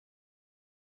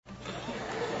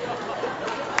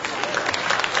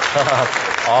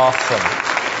Awesome.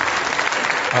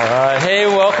 All right. Hey,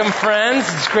 welcome, friends.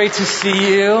 It's great to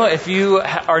see you. If you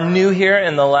are new here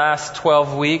in the last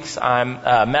 12 weeks, I'm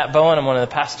Matt Bowen. I'm one of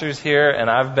the pastors here, and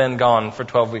I've been gone for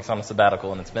 12 weeks on a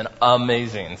sabbatical, and it's been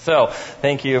amazing. So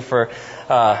thank you for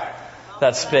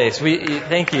that space.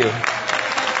 Thank you.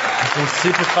 It's been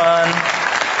super fun.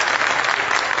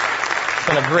 It's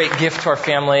been a great gift to our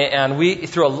family, and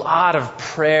through a lot of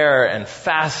prayer and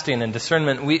fasting and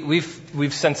discernment,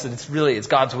 we've sensed that it's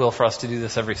God's will for us to do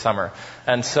this every summer.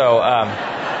 And so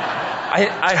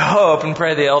I hope and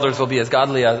pray the elders will be as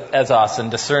godly as us and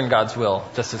discern God's will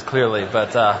just as clearly.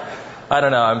 But I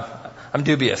don't know. I'm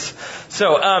dubious.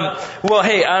 So,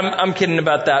 hey, I'm kidding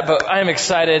about that, but I'm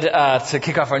excited to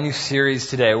kick off our new series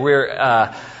today.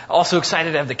 We're also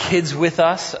excited to have the kids with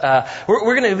us.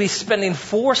 We're going to be spending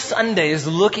 4 Sundays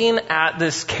looking at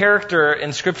this character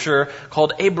in Scripture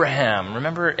called Abraham.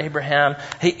 Remember Abraham?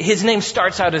 His name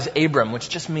starts out as Abram, which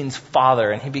just means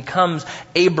father, and he becomes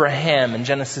Abraham in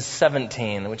Genesis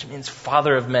 17, which means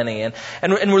father of many. And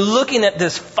we're looking at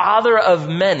this father of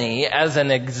many as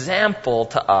an example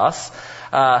to us,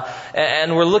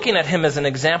 and we're looking at him as an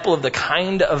example of the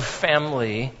kind of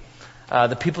family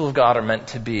the people of God are meant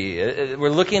to be.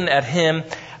 We're looking at him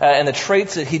and the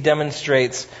traits that he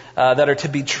demonstrates that are to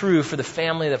be true for the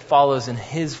family that follows in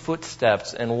his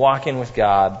footsteps and walking with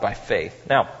God by faith.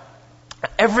 Now,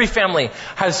 every family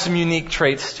has some unique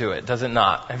traits to it, does it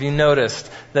not? Have you noticed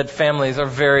that families are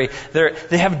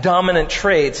they have dominant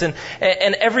traits, and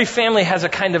every family has a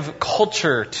kind of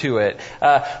culture to it.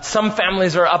 Some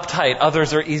families are uptight,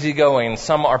 others are easygoing.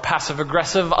 Some are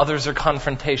passive-aggressive, others are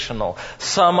confrontational.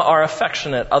 Some are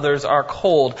affectionate, others are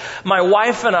cold. My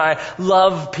wife and I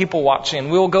love people watching.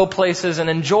 We'll go places and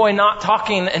enjoy not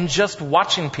talking and just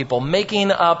watching people,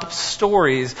 making up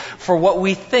stories for what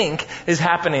we think is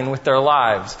happening with their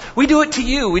lives. We do it to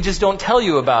you, we just don't tell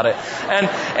you about it.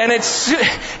 And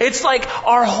it's like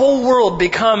our whole world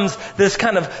becomes this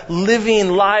kind of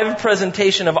living, live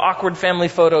presentation of awkward family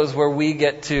photos where we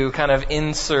get to kind of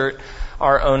insert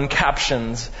our own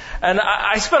captions. And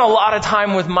I spent a lot of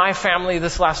time with my family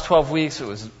this last 12 weeks. It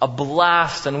was a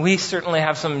blast, and we certainly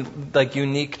have some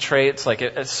unique traits.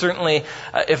 Certainly,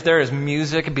 if there is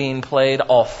music being played,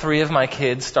 all 3 of my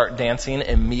kids start dancing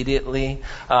immediately.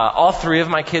 All 3 of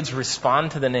my kids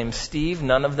respond to the name Steve.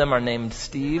 None of them are named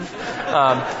Steve.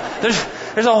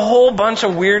 There's a whole bunch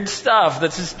of weird stuff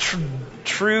that's just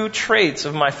true traits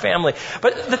of my family.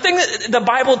 But the thing that the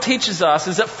Bible teaches us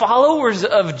is that followers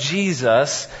of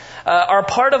Jesus are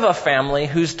part of a family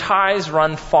whose ties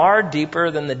run far deeper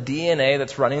than the DNA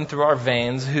that's running through our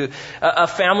veins, a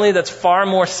family that's far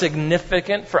more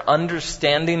significant for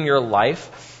understanding your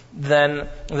life than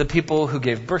the people who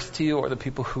gave birth to you or the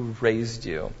people who raised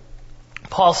you.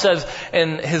 Paul says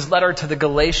in his letter to the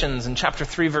Galatians in chapter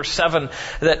 3, verse 7,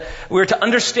 that we're to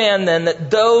understand then that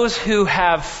those who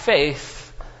have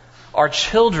faith are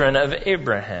children of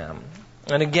Abraham.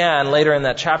 And again, later in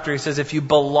that chapter, he says, if you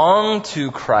belong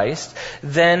to Christ,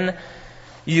 then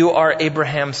you are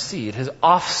Abraham's seed, his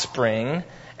offspring,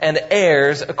 and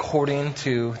heirs according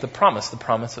to the promise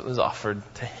that was offered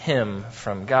to him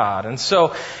from God. And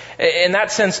so, in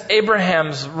that sense,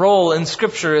 Abraham's role in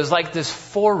Scripture is like this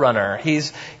forerunner.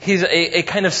 He's a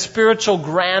kind of spiritual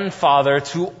grandfather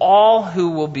to all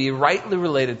who will be rightly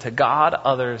related to God,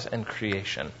 others, and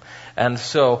creation. And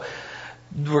so,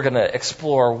 we're going to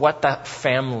explore what that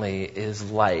family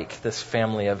is like, this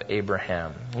family of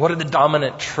Abraham. What are the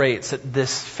dominant traits that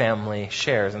this family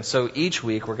shares? And so each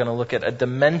week we're going to look at a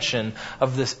dimension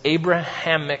of this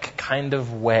Abrahamic kind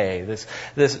of way,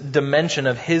 this dimension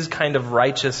of his kind of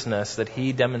righteousness that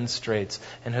he demonstrates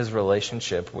in his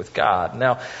relationship with God.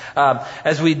 Now,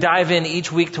 as we dive in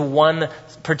each week to one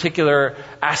particular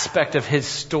aspect of his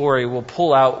story, we'll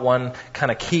pull out one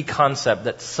kind of key concept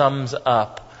that sums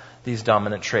up these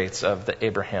dominant traits of the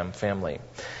Abraham family.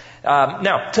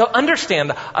 Now, to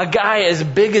understand a guy as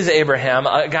big as Abraham,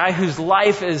 a guy whose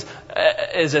life is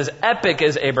as epic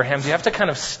as Abraham's, you have to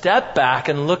kind of step back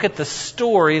and look at the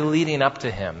story leading up to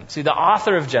him. See, the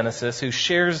author of Genesis, who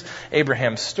shares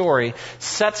Abraham's story,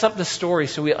 sets up the story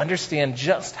so we understand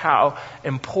just how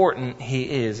important he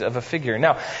is of a figure.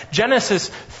 Now, Genesis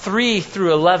 3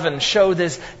 through 11 show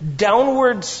this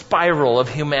downward spiral of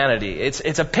humanity.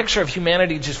 It's a picture of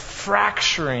humanity just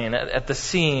fracturing at the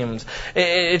seams.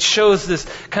 It shows this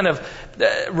kind of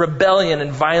rebellion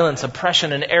and violence,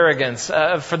 oppression and arrogance.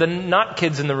 For the not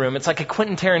kids in the room, it's like a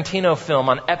Quentin Tarantino film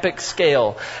on epic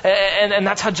scale. And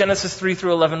that's how Genesis 3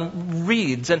 through 11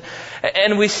 reads.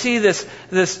 And we see this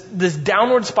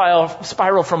downward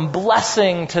spiral from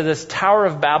blessing to this Tower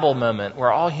of Babel moment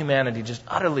where all humanity just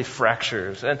utterly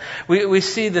fractures. And we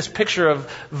see this picture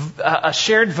of a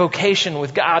shared vocation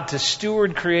with God to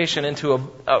steward creation into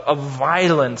a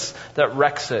violence that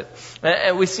wrecks it.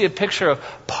 And we see a picture of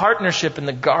partnership in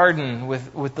the garden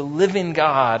with the living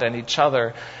God and each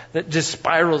other that just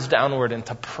spirals downward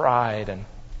into pride and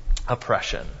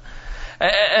oppression.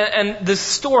 And this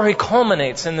story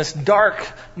culminates in this dark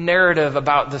narrative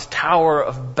about this Tower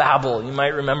of Babel. You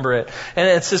might remember it. And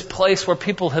it's this place where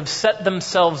people have set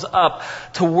themselves up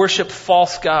to worship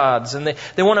false gods. And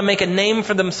they want to make a name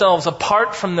for themselves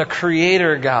apart from the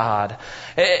Creator God.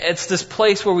 It's this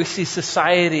place where we see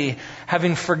society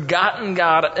having forgotten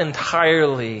God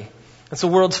entirely. It's the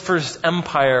world's first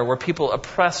empire where people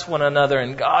oppress one another,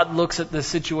 and God looks at this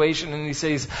situation and He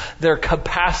says their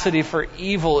capacity for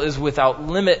evil is without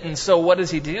limit. And so what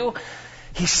does He do?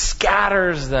 He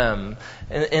scatters them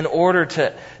in order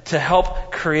to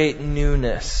help create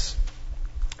newness.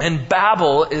 And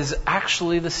Babel is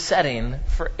actually the setting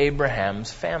for Abraham's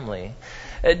family.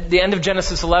 At the end of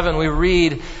Genesis 11, we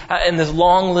read in this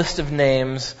long list of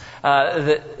names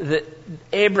that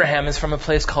Abraham is from a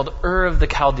place called Ur of the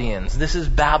Chaldeans. This is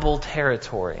Babel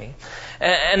territory.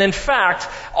 And in fact,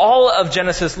 all of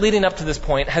Genesis leading up to this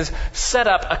point has set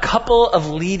up a couple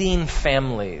of leading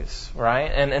families,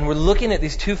 right? And we're looking at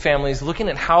these two families, looking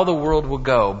at how the world will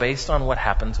go based on what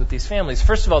happens with these families.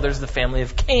 First of all, there's the family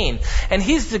of Cain. And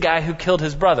he's the guy who killed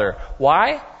his brother.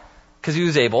 Why? Because he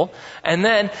was able. And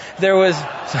then there was,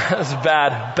 it was a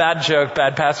bad joke,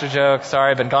 bad pastor joke. Sorry,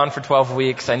 I've been gone for 12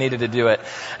 weeks. I needed to do it.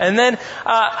 And then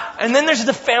there's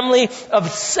the family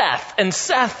of Seth. And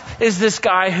Seth is this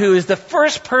guy who is the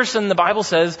first person, the Bible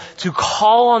says, to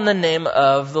call on the name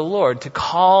of the Lord, to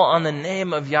call on the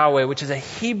name of Yahweh, which is a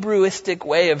Hebrewistic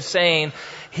way of saying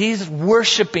he's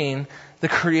worshiping the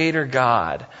Creator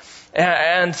God.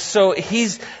 And so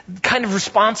he's kind of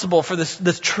responsible for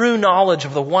this true knowledge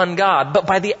of the one God. But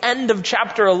by the end of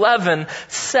chapter 11,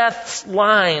 Seth's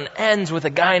line ends with a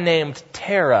guy named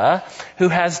Terah, who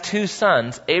has two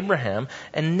sons, Abraham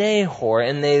and Nahor,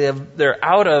 and they're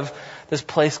out of this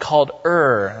place called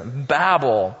Ur,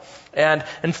 Babel. And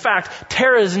in fact,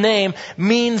 Terah's name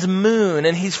means moon,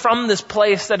 and he's from this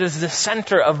place that is the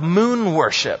center of moon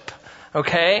worship.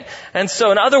 Okay? And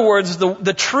so in other words,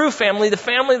 the true family, the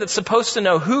family that's supposed to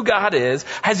know who God is,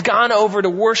 has gone over to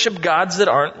worship gods that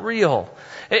aren't real.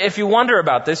 If you wonder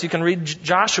about this, you can read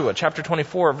Joshua chapter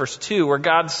 24 verse 2, where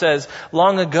God says,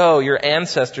 long ago your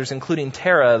ancestors, including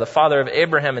Terah, the father of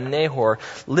Abraham and Nahor,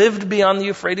 lived beyond the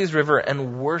Euphrates River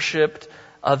and worshipped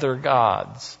other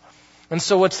gods. And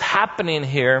so what's happening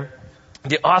here,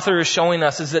 the author is showing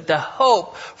us, is that the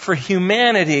hope for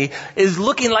humanity is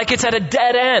looking like it's at a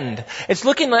dead end. It's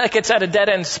looking like it's at a dead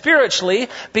end spiritually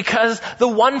because the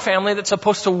one family that's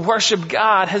supposed to worship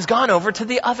God has gone over to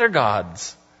the other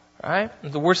gods. Right?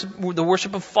 The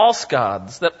worship of false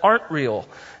gods that aren't real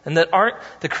and that aren't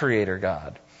the Creator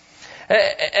God.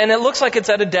 And it looks like it's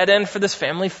at a dead end for this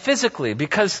family physically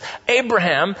because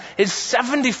Abraham is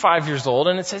 75 years old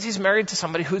and it says he's married to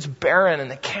somebody who's barren and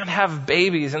they can't have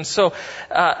babies. And so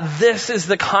this is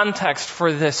the context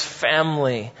for this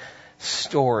family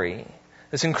story,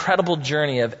 this incredible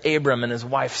journey of Abram and his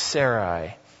wife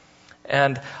Sarai.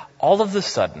 And all of a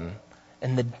sudden,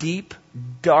 in the deep,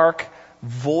 dark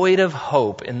void of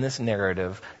hope in this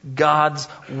narrative, God's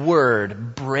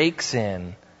word breaks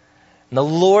in. And the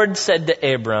Lord said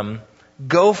to Abram,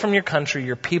 go from your country,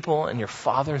 your people, and your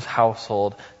father's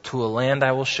household to a land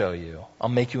I will show you. I'll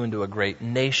make you into a great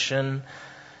nation,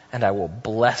 and I will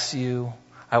bless you.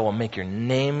 I will make your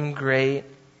name great,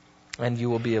 and you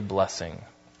will be a blessing.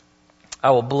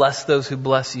 I will bless those who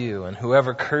bless you, and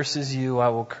whoever curses you, I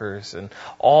will curse. And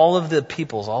all of the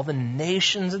peoples, all the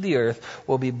nations of the earth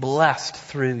will be blessed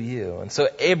through you. And so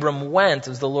Abram went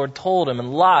as the Lord told him,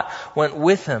 and Lot went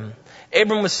with him.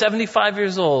 Abram was 75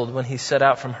 years old when he set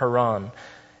out from Haran.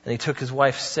 And he took his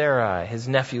wife Sarai, his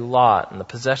nephew Lot, and the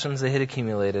possessions they had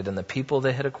accumulated, and the people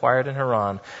they had acquired in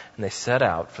Haran, and they set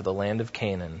out for the land of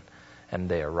Canaan, and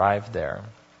they arrived there.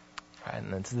 Right?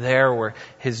 And it's there where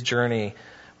his journey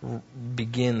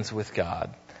begins with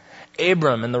God.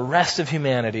 Abram and the rest of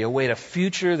humanity await a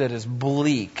future that is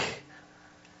bleak.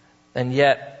 And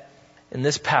yet, in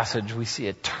this passage, we see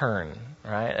a turn.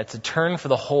 Right? It's a turn for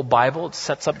the whole Bible. It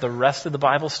sets up the rest of the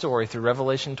Bible story through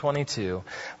Revelation 22.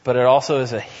 But it also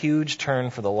is a huge turn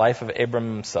for the life of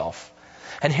Abram himself.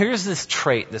 And here's this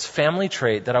trait, this family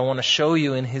trait that I want to show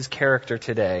you in his character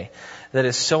today that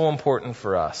is so important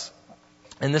for us.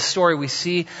 In this story, we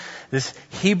see this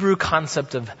Hebrew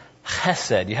concept of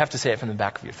chesed. You have to say it from the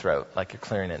back of your throat, like you're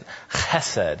clearing it.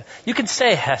 Chesed. You can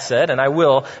say chesed, and I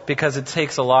will, because it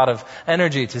takes a lot of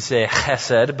energy to say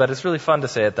chesed, but it's really fun to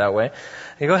say it that way.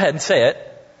 You go ahead and say it.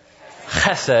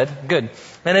 Chesed. Good.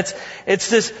 And it's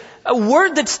this a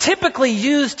word that's typically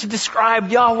used to describe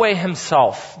Yahweh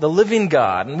himself, the living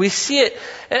God. And we see it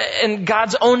in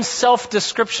God's own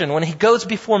self-description when he goes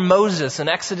before Moses in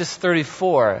Exodus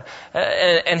 34.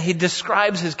 And he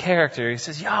describes his character. He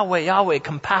says, Yahweh, Yahweh,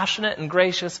 compassionate and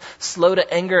gracious, slow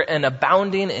to anger and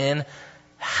abounding in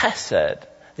chesed.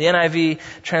 The NIV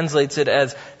translates it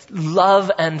as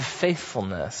love and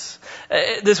faithfulness.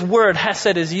 This word,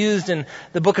 hesed, is used in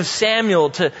the book of Samuel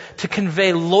to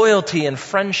convey loyalty and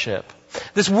friendship.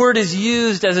 This word is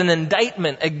used as an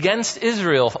indictment against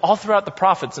Israel all throughout the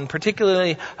prophets, and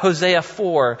particularly Hosea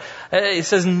 4. It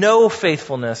says no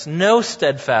faithfulness, no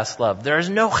steadfast love. There is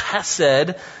no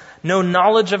chesed, no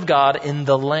knowledge of God in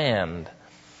the land.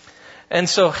 And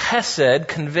so chesed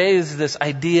conveys this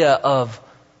idea of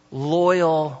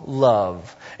loyal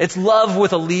love. It's love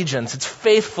with allegiance. It's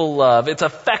faithful love. It's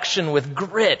affection with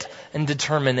grit and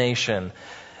determination.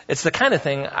 It's the kind of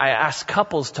thing I ask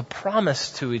couples to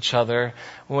promise to each other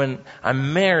when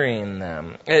I'm marrying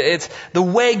them. It's the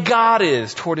way God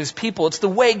is toward his people. It's the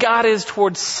way God is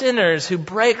toward sinners who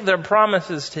break their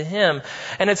promises to him.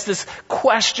 And it's this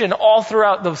question all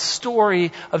throughout the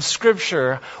story of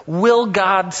Scripture. Will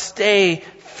God stay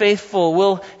faithful?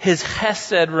 Will his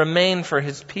chesed remain for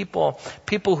his people?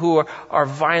 People who are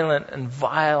violent and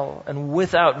vile and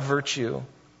without virtue.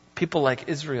 People like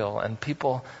Israel and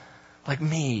people like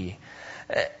me.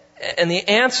 And the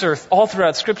answer all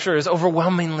throughout Scripture is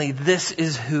overwhelmingly, this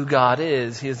is who God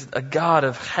is. He is a God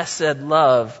of chesed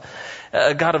love,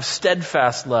 a God of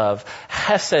steadfast love.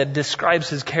 Chesed describes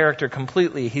his character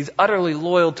completely. He's utterly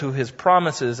loyal to his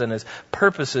promises and his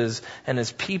purposes and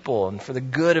his people and for the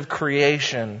good of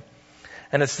creation.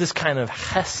 And it's this kind of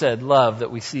chesed love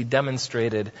that we see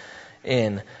demonstrated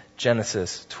in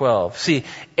Genesis 12. See,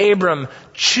 Abram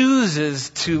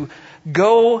chooses to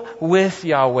go with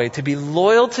Yahweh, to be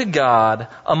loyal to God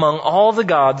among all the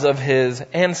gods of his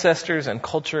ancestors and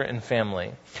culture and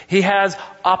family. He has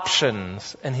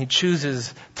options and he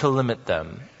chooses to limit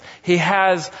them. He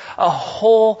has a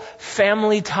whole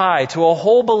family tie to a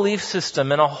whole belief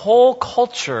system and a whole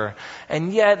culture,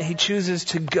 and yet he chooses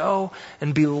to go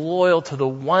and be loyal to the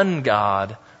one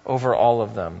God over all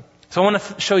of them. So I want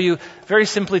to show you very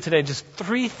simply today just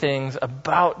 3 things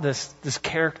about this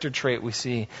character trait we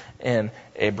see in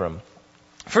Abram.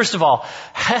 First of all,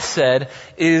 chesed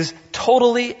is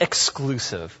totally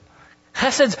exclusive.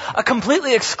 Chesed's a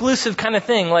completely exclusive kind of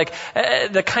thing, like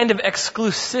the kind of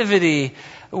exclusivity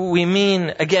we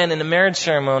mean, again, in a marriage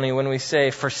ceremony when we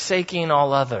say, forsaking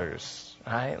all others,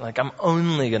 right? Like, I'm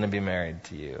only going to be married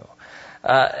to you.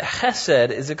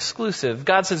 Chesed is exclusive.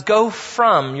 God says, go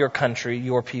from your country,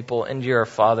 your people, and your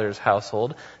father's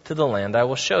household to the land I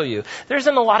will show you. There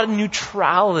isn't a lot of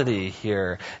neutrality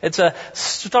here. It's a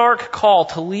stark call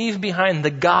to leave behind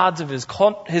the gods of his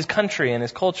country and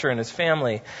his culture and his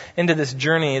family into this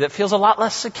journey that feels a lot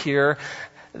less secure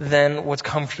than what's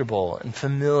comfortable and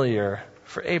familiar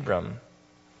for Abram.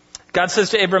 God says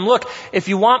to Abram, look, if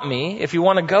you want me, if you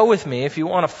want to go with me, if you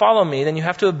want to follow me, then you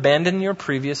have to abandon your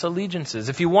previous allegiances.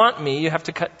 If you want me, you have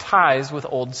to cut ties with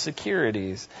old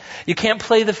securities. You can't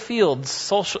play the field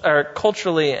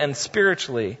culturally and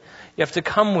spiritually. You have to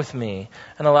come with me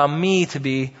and allow me to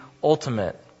be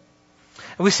ultimate.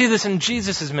 And we see this in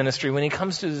Jesus' ministry when he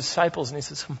comes to his disciples and he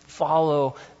says,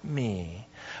 follow me.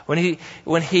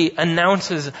 When he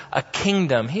announces a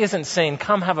kingdom, he isn't saying,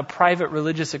 come have a private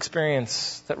religious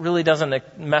experience that really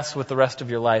doesn't mess with the rest of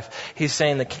your life. He's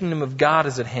saying the kingdom of God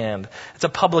is at hand. It's a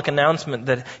public announcement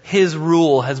that his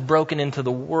rule has broken into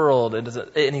the world,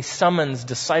 and he summons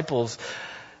disciples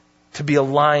to be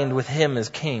aligned with him as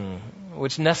king,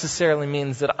 which necessarily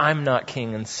means that I'm not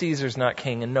king and Caesar's not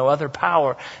king and no other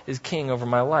power is king over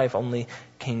my life, only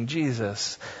King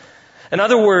Jesus. In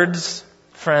other words,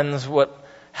 friends, what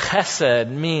chesed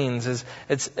means is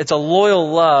it's a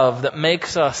loyal love that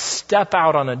makes us step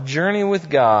out on a journey with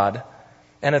God,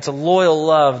 and it's a loyal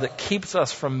love that keeps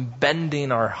us from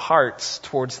bending our hearts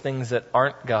towards things that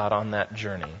aren't God on that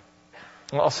journey.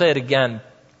 Well, I'll say it again,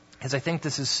 because I think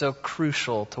this is so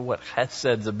crucial to what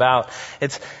chesed's about.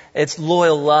 It's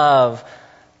loyal love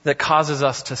that causes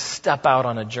us to step out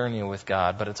on a journey with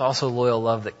God, but it's also loyal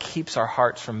love that keeps our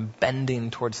hearts from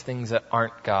bending towards things that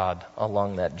aren't God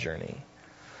along that journey.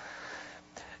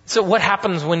 So what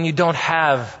happens when you don't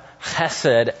have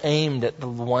chesed aimed at the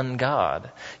one God?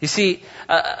 You see,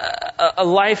 a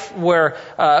life where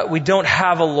we don't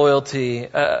have a loyalty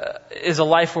is a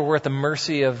life where we're at the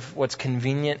mercy of what's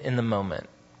convenient in the moment.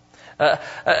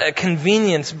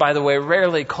 Convenience, by the way,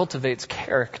 rarely cultivates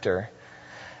character.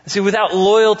 See, without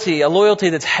loyalty, a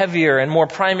loyalty that's heavier and more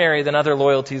primary than other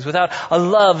loyalties, without a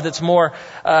love that's more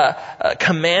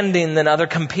commanding than other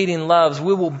competing loves,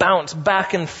 we will bounce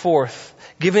back and forth,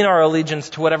 giving our allegiance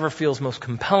to whatever feels most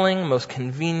compelling, most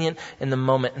convenient in the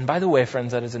moment. And by the way,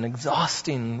 friends, that is an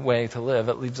exhausting way to live.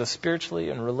 It leaves us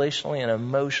spiritually and relationally and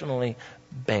emotionally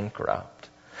bankrupt.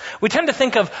 We tend to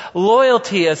think of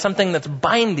loyalty as something that's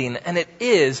binding, and it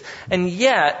is, and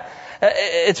yet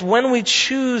it's when we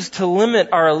choose to limit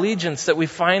our allegiance that we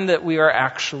find that we are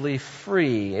actually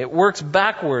free. It works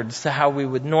backwards to how we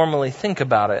would normally think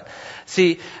about it.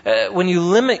 See, when you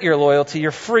limit your loyalty, you're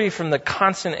free from the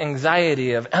constant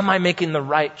anxiety of, am I making the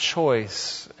right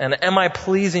choice? And am I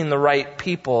pleasing the right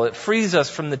people? It frees us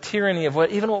from the tyranny of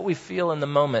even what we feel in the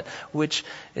moment, which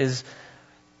is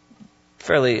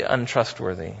fairly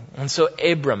untrustworthy. And so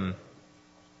Abram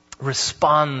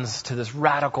responds to this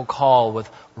radical call with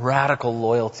radical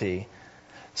loyalty.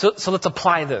 So let's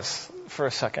apply this for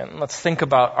a second. Let's think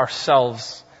about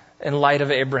ourselves in light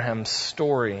of Abraham's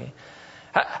story.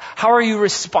 How are you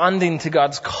responding to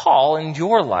God's call in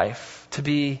your life to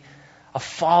be a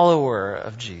follower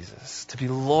of Jesus, to be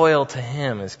loyal to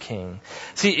Him as King?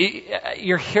 See,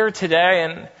 you're here today,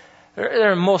 and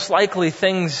there are most likely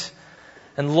things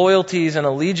and loyalties and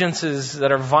allegiances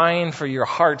that are vying for your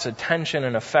heart's attention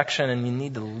and affection, and you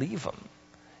need to leave them.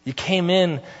 You came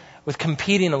in with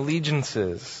competing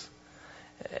allegiances,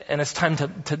 and it's time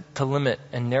to limit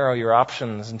and narrow your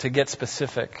options and to get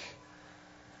specific,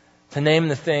 to name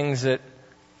the things that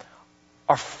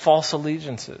are false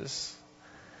allegiances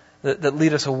that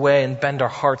lead us away and bend our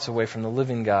hearts away from the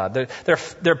living God.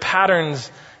 They're patterns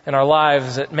in our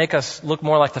lives that make us look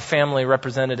more like the family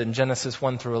represented in Genesis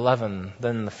 1 through 11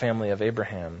 than the family of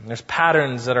Abraham. There's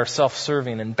patterns that are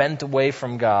self-serving and bent away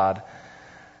from God.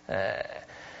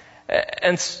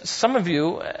 And some of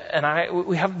you and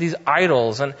we have these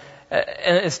idols, and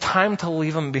it's time to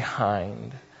leave them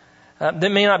behind. They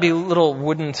may not be little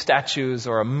wooden statues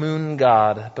or a moon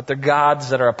god, but they're gods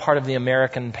that are a part of the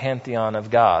American pantheon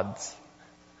of gods.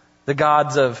 The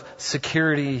gods of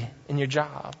security in your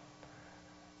job.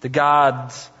 The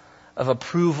gods of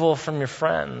approval from your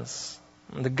friends.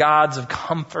 The gods of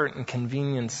comfort and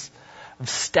convenience, of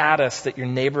status that your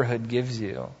neighborhood gives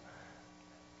you.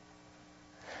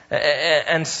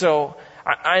 And so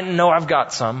I know I've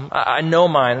got some. I know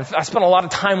mine. I spent a lot of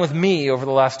time with me over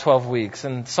the last 12 weeks,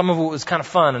 and some of it was kind of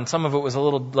fun, and some of it was a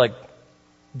little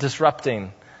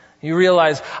disrupting. You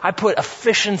realize I put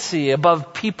efficiency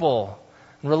above people.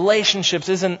 Relationships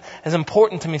isn't as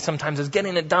important to me sometimes as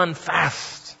getting it done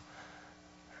fast.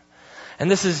 And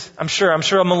this is, I'm sure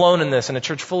I'm alone in this in a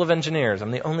church full of engineers.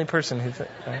 I'm the only person who,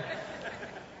 right?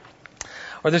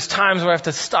 Or there's times where I have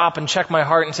to stop and check my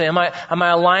heart and say, am I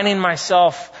aligning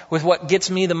myself with what gets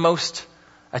me the most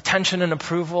attention and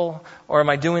approval? Or am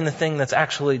I doing the thing that's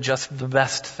actually just the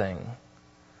best thing?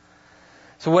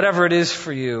 So whatever it is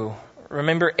for you,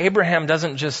 remember, Abraham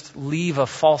doesn't just leave a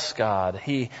false God.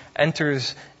 He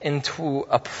enters into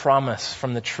a promise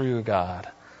from the true God.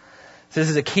 This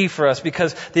is a key for us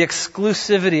because the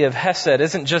exclusivity of Hesed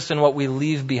isn't just in what we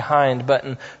leave behind, but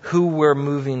in who we're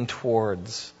moving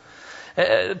towards.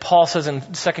 Paul says in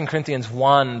 2 Corinthians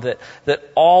 1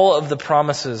 that all of the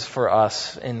promises for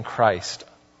us in Christ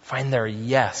find their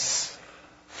yes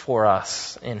for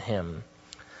us in Him.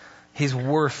 He's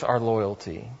worth our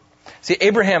loyalty. See,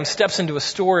 Abraham steps into a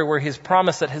story where he's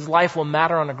promised that his life will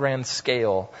matter on a grand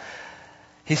scale.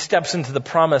 He steps into the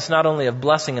promise not only of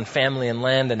blessing and family and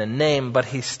land and a name, but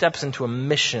he steps into a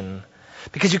mission.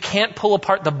 Because you can't pull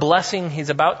apart the blessing he's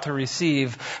about to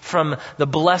receive from the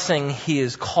blessing he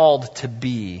is called to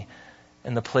be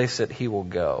in the place that he will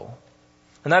go.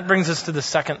 And that brings us to the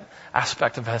second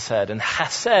aspect of Hesed. And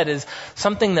Hesed is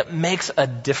something that makes a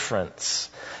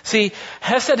difference. See,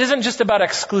 Hesed isn't just about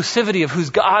exclusivity of who's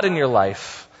God in your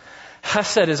life.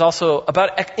 Hesed is also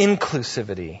about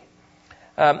inclusivity.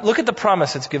 Look at the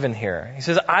promise that's given here. He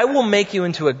says, I will make you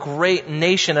into a great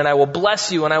nation, and I will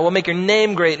bless you, and I will make your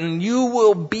name great, and you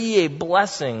will be a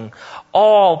blessing.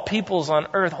 All peoples on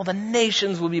earth, all the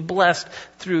nations will be blessed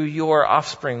through your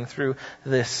offspring, through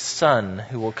this son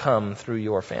who will come through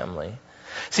your family.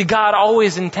 See, God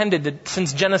always intended,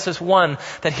 since Genesis 1,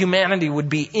 that humanity would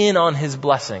be in on His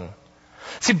blessing.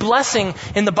 See, blessing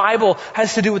in the Bible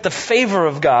has to do with the favor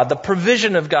of God, the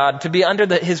provision of God, to be under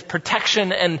His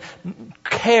protection and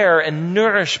care and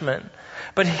nourishment.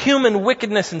 But human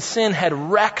wickedness and sin had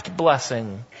wrecked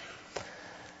blessing.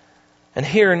 And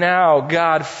here now,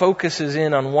 God focuses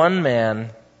in on one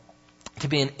man to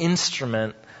be an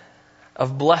instrument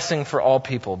of blessing for all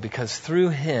people, because through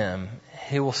him,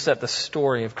 He will set the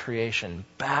story of creation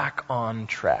back on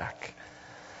track.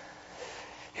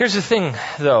 Here's the thing,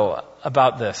 though,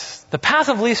 about this. The path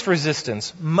of least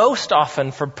resistance, most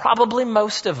often for probably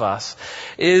most of us,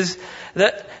 is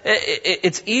that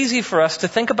it's easy for us to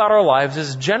think about our lives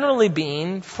as generally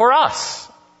being for us.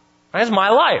 Right? It's my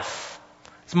life.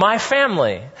 It's my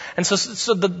family. And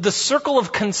so the circle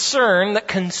of concern that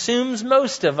consumes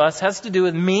most of us has to do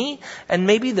with me and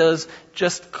maybe those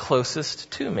just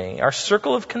closest to me. Our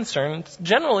circle of concern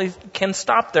generally can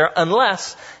stop there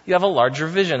unless you have a larger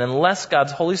vision, unless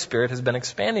God's Holy Spirit has been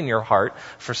expanding your heart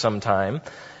for some time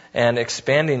and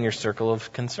expanding your circle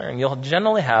of concern. You'll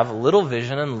generally have little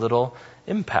vision and little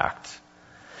impact.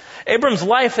 Abram's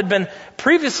life had been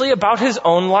previously about his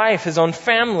own life, his own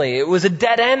family. It was a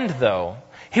dead end, though.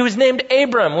 He was named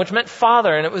Abram, which meant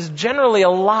father, and it was generally a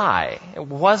lie. It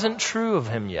wasn't true of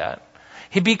him yet.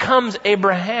 He becomes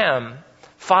Abraham,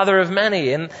 father of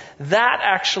many, and that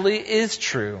actually is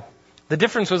true. The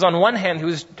difference was, on one hand,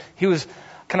 he was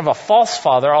kind of a false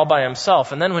father all by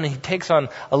himself, and then when he takes on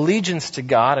allegiance to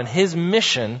God and His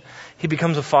mission, he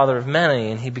becomes a father of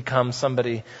many, and he becomes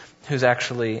somebody who's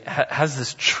actually has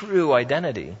this true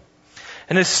identity.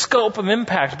 And his scope of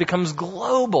impact becomes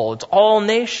global. It's all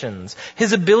nations.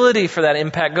 His ability for that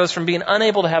impact goes from being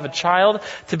unable to have a child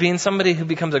to being somebody who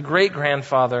becomes a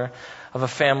great-grandfather of a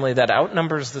family that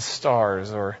outnumbers the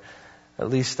stars, or at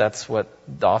least that's what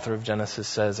the author of Genesis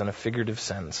says in a figurative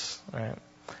sense, right?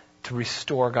 To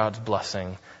restore God's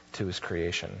blessing to His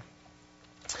creation.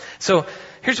 So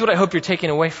here's what I hope you're taking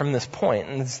away from this point,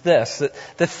 and it's this, that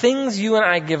the things you and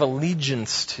I give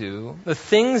allegiance to, the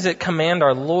things that command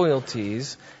our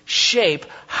loyalties, shape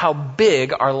how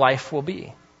big our life will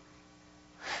be.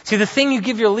 See, the thing you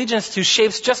give your allegiance to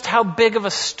shapes just how big of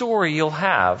a story you'll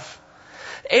have.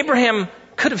 Abraham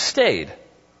could have stayed.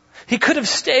 He could have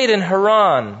stayed in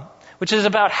Haran, which is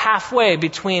about halfway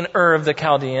between Ur of the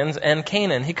Chaldeans and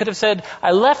Canaan. He could have said,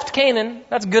 I left Canaan,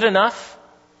 that's good enough.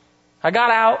 I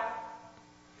got out.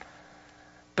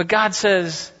 But God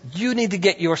says, you need to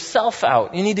get yourself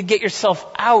out. You need to get yourself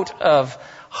out of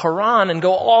Haran and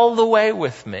go all the way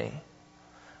with me.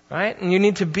 Right? And you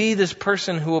need to be this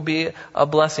person who will be a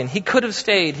blessing. He could have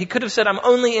stayed. He could have said, I'm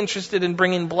only interested in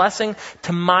bringing blessing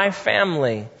to my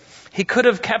family. He could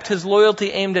have kept his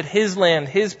loyalty aimed at his land,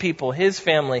 his people, his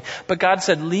family. But God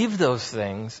said, leave those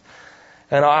things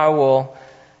and I will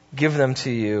give them to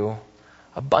you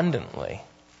abundantly.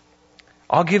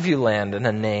 I'll give you land and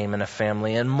a name and a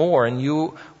family and more, and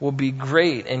you will be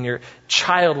great, and your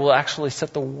child will actually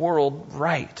set the world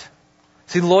right.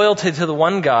 See, loyalty to the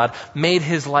one God made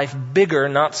his life bigger,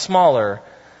 not smaller.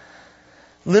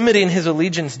 Limiting his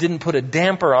allegiance didn't put a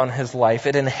damper on his life.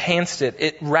 It enhanced it.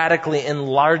 It radically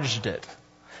enlarged it.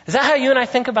 Is that how you and I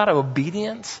think about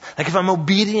obedience? Like, if I'm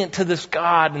obedient to this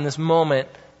God in this moment,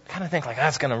 I kind of think like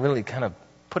that's going to really kind of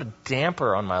put a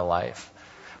damper on my life.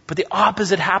 But the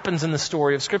opposite happens in the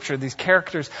story of Scripture. These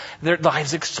characters, their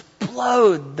lives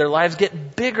explode. Their lives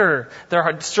get bigger.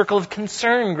 Their circle of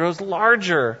concern grows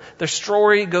larger. Their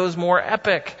story goes more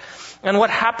epic. And what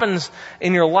happens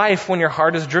in your life when your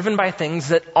heart is driven by things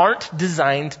that aren't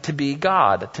designed to be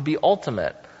God, to be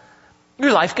ultimate?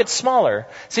 Your life gets smaller.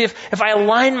 See, if I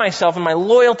align myself and my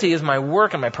loyalty is my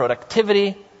work and my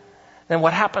productivity, then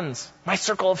what happens? My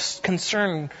circle of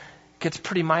concern gets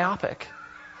pretty myopic.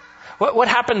 What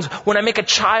happens when I make a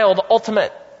child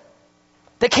ultimate?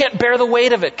 They can't bear the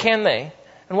weight of it, can they?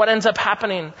 And what ends up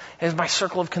happening is my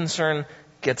circle of concern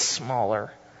gets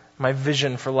smaller. My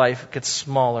vision for life gets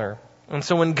smaller. And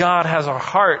so when God has our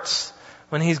hearts,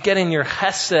 when He's getting your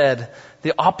chesed,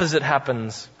 the opposite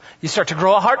happens. You start to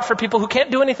grow a heart for people who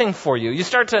can't do anything for you. You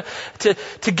start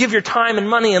to give your time and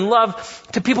money and love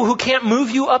to people who can't move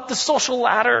you up the social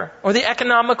ladder or the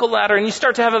economical ladder. And you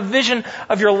start to have a vision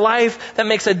of your life that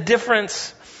makes a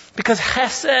difference. Because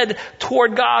chesed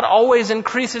toward God always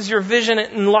increases your vision.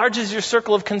 It enlarges your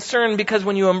circle of concern, because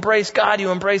when you embrace God,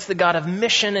 you embrace the God of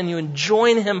mission and you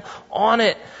join Him on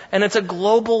it. And it's a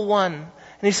global one.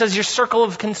 And He says your circle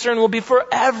of concern will be for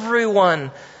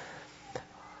everyone.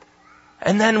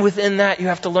 And then within that, you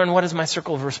have to learn, what is my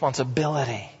circle of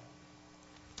responsibility?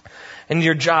 And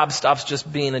your job stops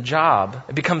just being a job.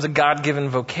 It becomes a God-given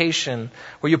vocation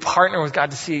where you partner with God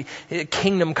to see His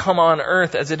kingdom come on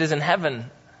earth as it is in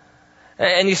heaven.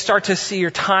 And you start to see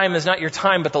your time as not your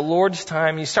time, but the Lord's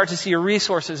time. You start to see your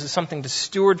resources as something to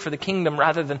steward for the kingdom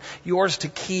rather than yours to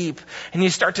keep. And you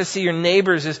start to see your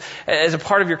neighbors as a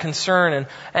part of your concern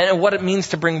and what it means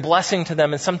to bring blessing to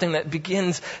them as something that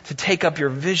begins to take up your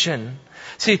vision.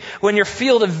 See, when your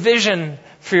field of vision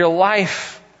for your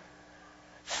life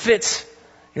fits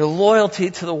your loyalty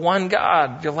to the one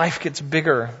God, your life gets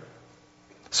bigger.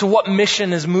 So what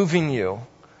mission is moving you?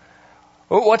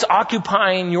 What's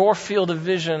occupying your field of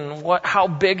vision? How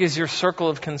big is your circle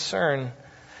of concern?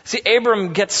 See,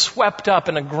 Abram gets swept up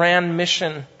in a grand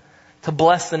mission to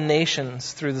bless the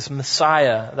nations through this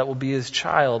Messiah that will be his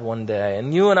child one day.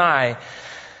 And you and I,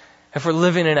 if we're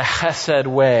living in a chesed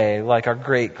way, like our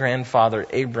great-grandfather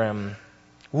Abram,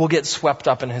 we'll get swept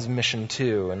up in his mission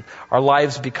too. And our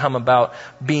lives become about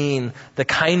being the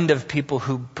kind of people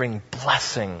who bring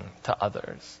blessing to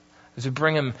others. As we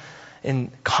bring them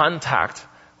in contact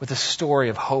with the story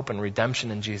of hope and redemption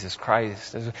in Jesus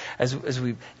Christ, as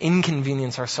we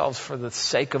inconvenience ourselves for the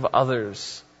sake of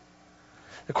others.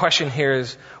 The question here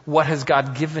is, what has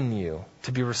God given you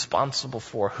to be responsible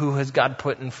for? Who has God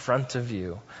put in front of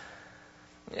you?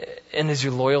 And is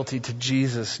your loyalty to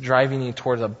Jesus driving you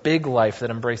towards a big life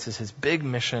that embraces his big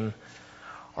mission?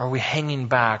 Or are we hanging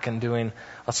back and doing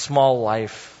a small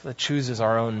life that chooses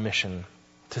our own mission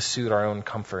to suit our own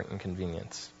comfort and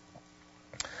convenience?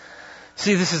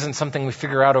 See, this isn't something we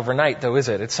figure out overnight, though, is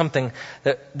it? It's something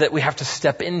that we have to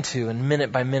step into, and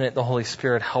minute by minute, the Holy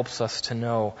Spirit helps us to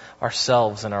know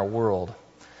ourselves and our world.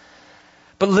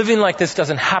 But living like this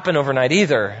doesn't happen overnight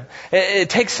either.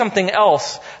 It takes something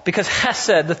else, because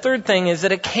Hesed, the third thing, is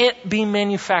that it can't be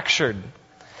manufactured.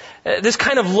 This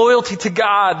kind of loyalty to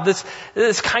God,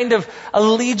 this kind of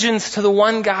allegiance to the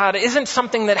one God isn't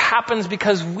something that happens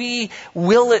because we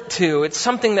will it to. It's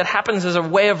something that happens as a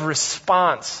way of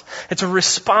response. It's a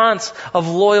response of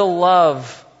loyal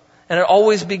love. And it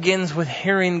always begins with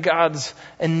hearing God's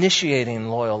initiating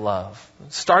loyal love.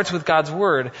 It starts with God's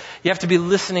word. You have to be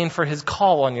listening for his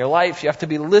call on your life. You have to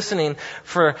be listening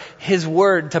for his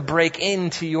word to break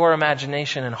into your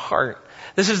imagination and heart.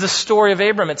 This is the story of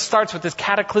Abram. It starts with this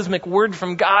cataclysmic word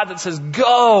from God that says,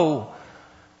 go!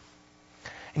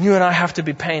 And you and I have to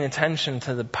be paying attention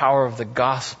to the power of the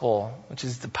gospel, which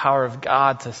is the power of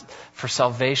God for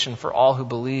salvation for all who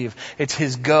believe. It's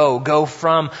his go. Go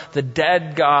from the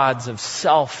dead gods of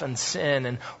self and sin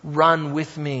and run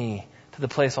with me to the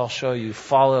place I'll show you.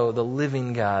 Follow the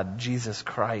living God, Jesus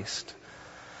Christ.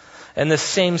 And this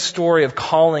same story of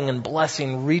calling and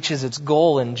blessing reaches its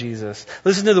goal in Jesus.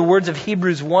 Listen to the words of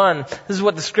Hebrews 1. This is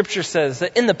what the scripture says,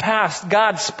 that in the past,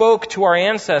 God spoke to our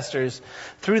ancestors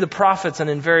through the prophets and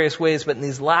in various ways, but in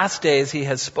these last days, he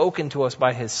has spoken to us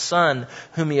by his Son,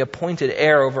 whom he appointed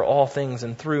heir over all things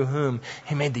and through whom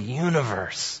he made the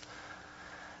universe.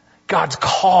 God's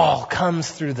call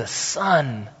comes through the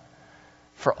Son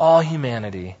for all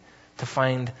humanity to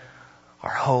find our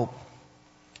hope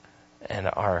and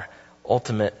our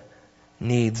ultimate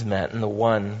needs met in the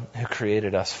one who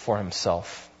created us for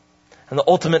himself. And the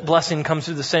ultimate blessing comes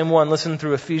through the same one. Listen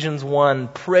through Ephesians 1.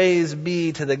 Praise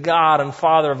be to the God and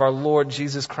Father of our Lord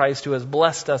Jesus Christ, who has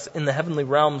blessed us in the heavenly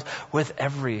realms with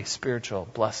every spiritual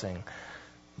blessing.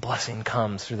 Blessing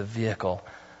comes through the vehicle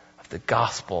of the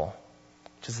gospel,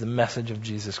 which is the message of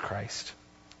Jesus Christ.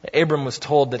 Abram was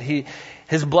told that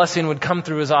his blessing would come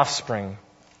through his offspring.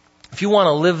 If you want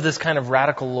to live this kind of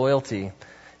radical loyalty,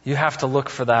 you have to look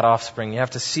for that offspring. You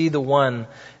have to see the one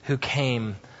who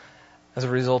came as a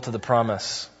result of the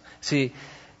promise. See,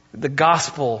 the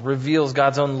gospel reveals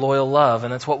God's own loyal love,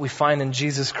 and that's what we find in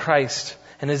Jesus Christ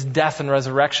and his death and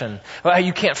resurrection. Well,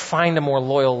 you can't find a more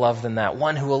loyal love than that.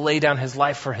 One who will lay down his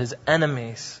life for his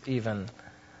enemies, even. And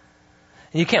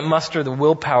you can't muster the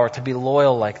willpower to be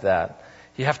loyal like that.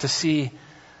 You have to see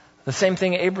the same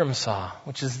thing Abram saw,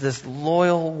 which is this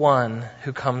loyal one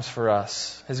who comes for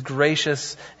us, his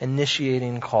gracious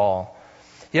initiating call.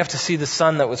 You have to see the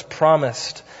Son that was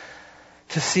promised,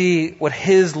 to see what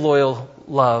his loyal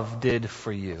love did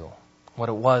for you, what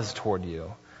it was toward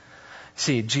you.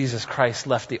 See, Jesus Christ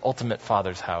left the ultimate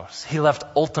Father's house. He left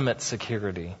ultimate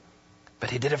security,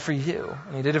 but he did it for you,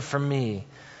 and he did it for me.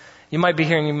 You might be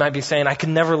here and you might be saying, I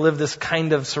can never live this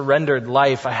kind of surrendered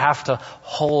life. I have to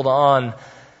hold on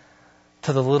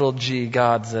to the little g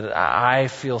gods that I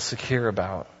feel secure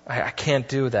about. I can't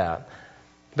do that.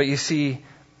 But you see,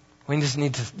 we just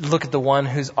need to look at the one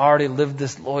who's already lived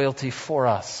this loyalty for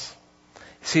us.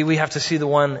 See, we have to see the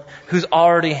one who's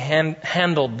already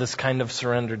handled this kind of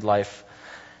surrendered life.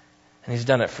 And he's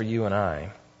done it for you and I.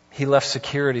 He left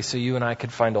security so you and I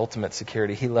could find ultimate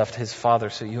security. He left his Father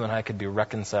so you and I could be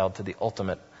reconciled to the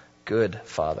ultimate good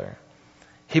Father.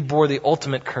 He bore the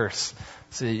ultimate curse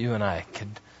so that you and I could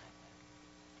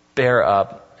bear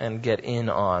up and get in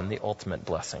on the ultimate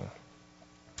blessing.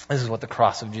 This is what the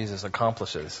cross of Jesus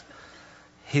accomplishes.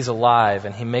 He's alive,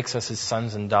 and he makes us his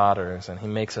sons and daughters, and he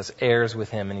makes us heirs with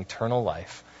him in eternal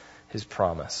life, his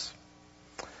promise.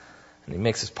 And he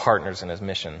makes us partners in his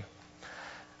mission. And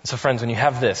so friends, when you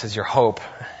have this as your hope,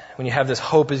 when you have this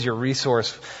hope as your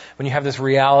resource, when you have this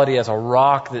reality as a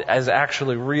rock that is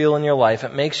actually real in your life,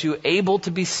 it makes you able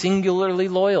to be singularly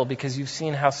loyal because you've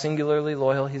seen how singularly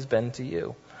loyal he's been to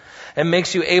you. It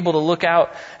makes you able to look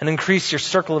out and increase your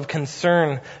circle of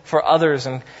concern for others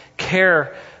and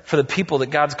care for the people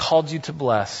that God's called you to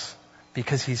bless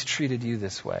because he's treated you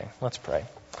this way. Let's pray.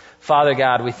 Father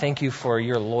God, we thank you for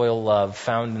your loyal love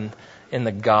found in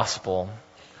the gospel.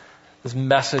 This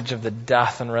message of the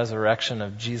death and resurrection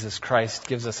of Jesus Christ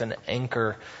gives us an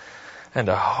anchor and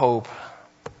a hope.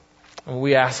 And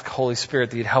we ask, Holy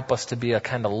Spirit, that you'd help us to be a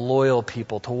kind of loyal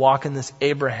people, to walk in this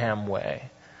Abraham way,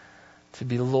 to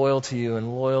be loyal to you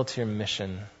and loyal to your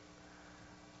mission.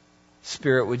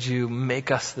 Spirit, would you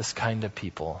make us this kind of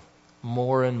people?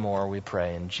 More and more, we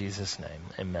pray in Jesus' name.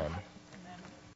 Amen.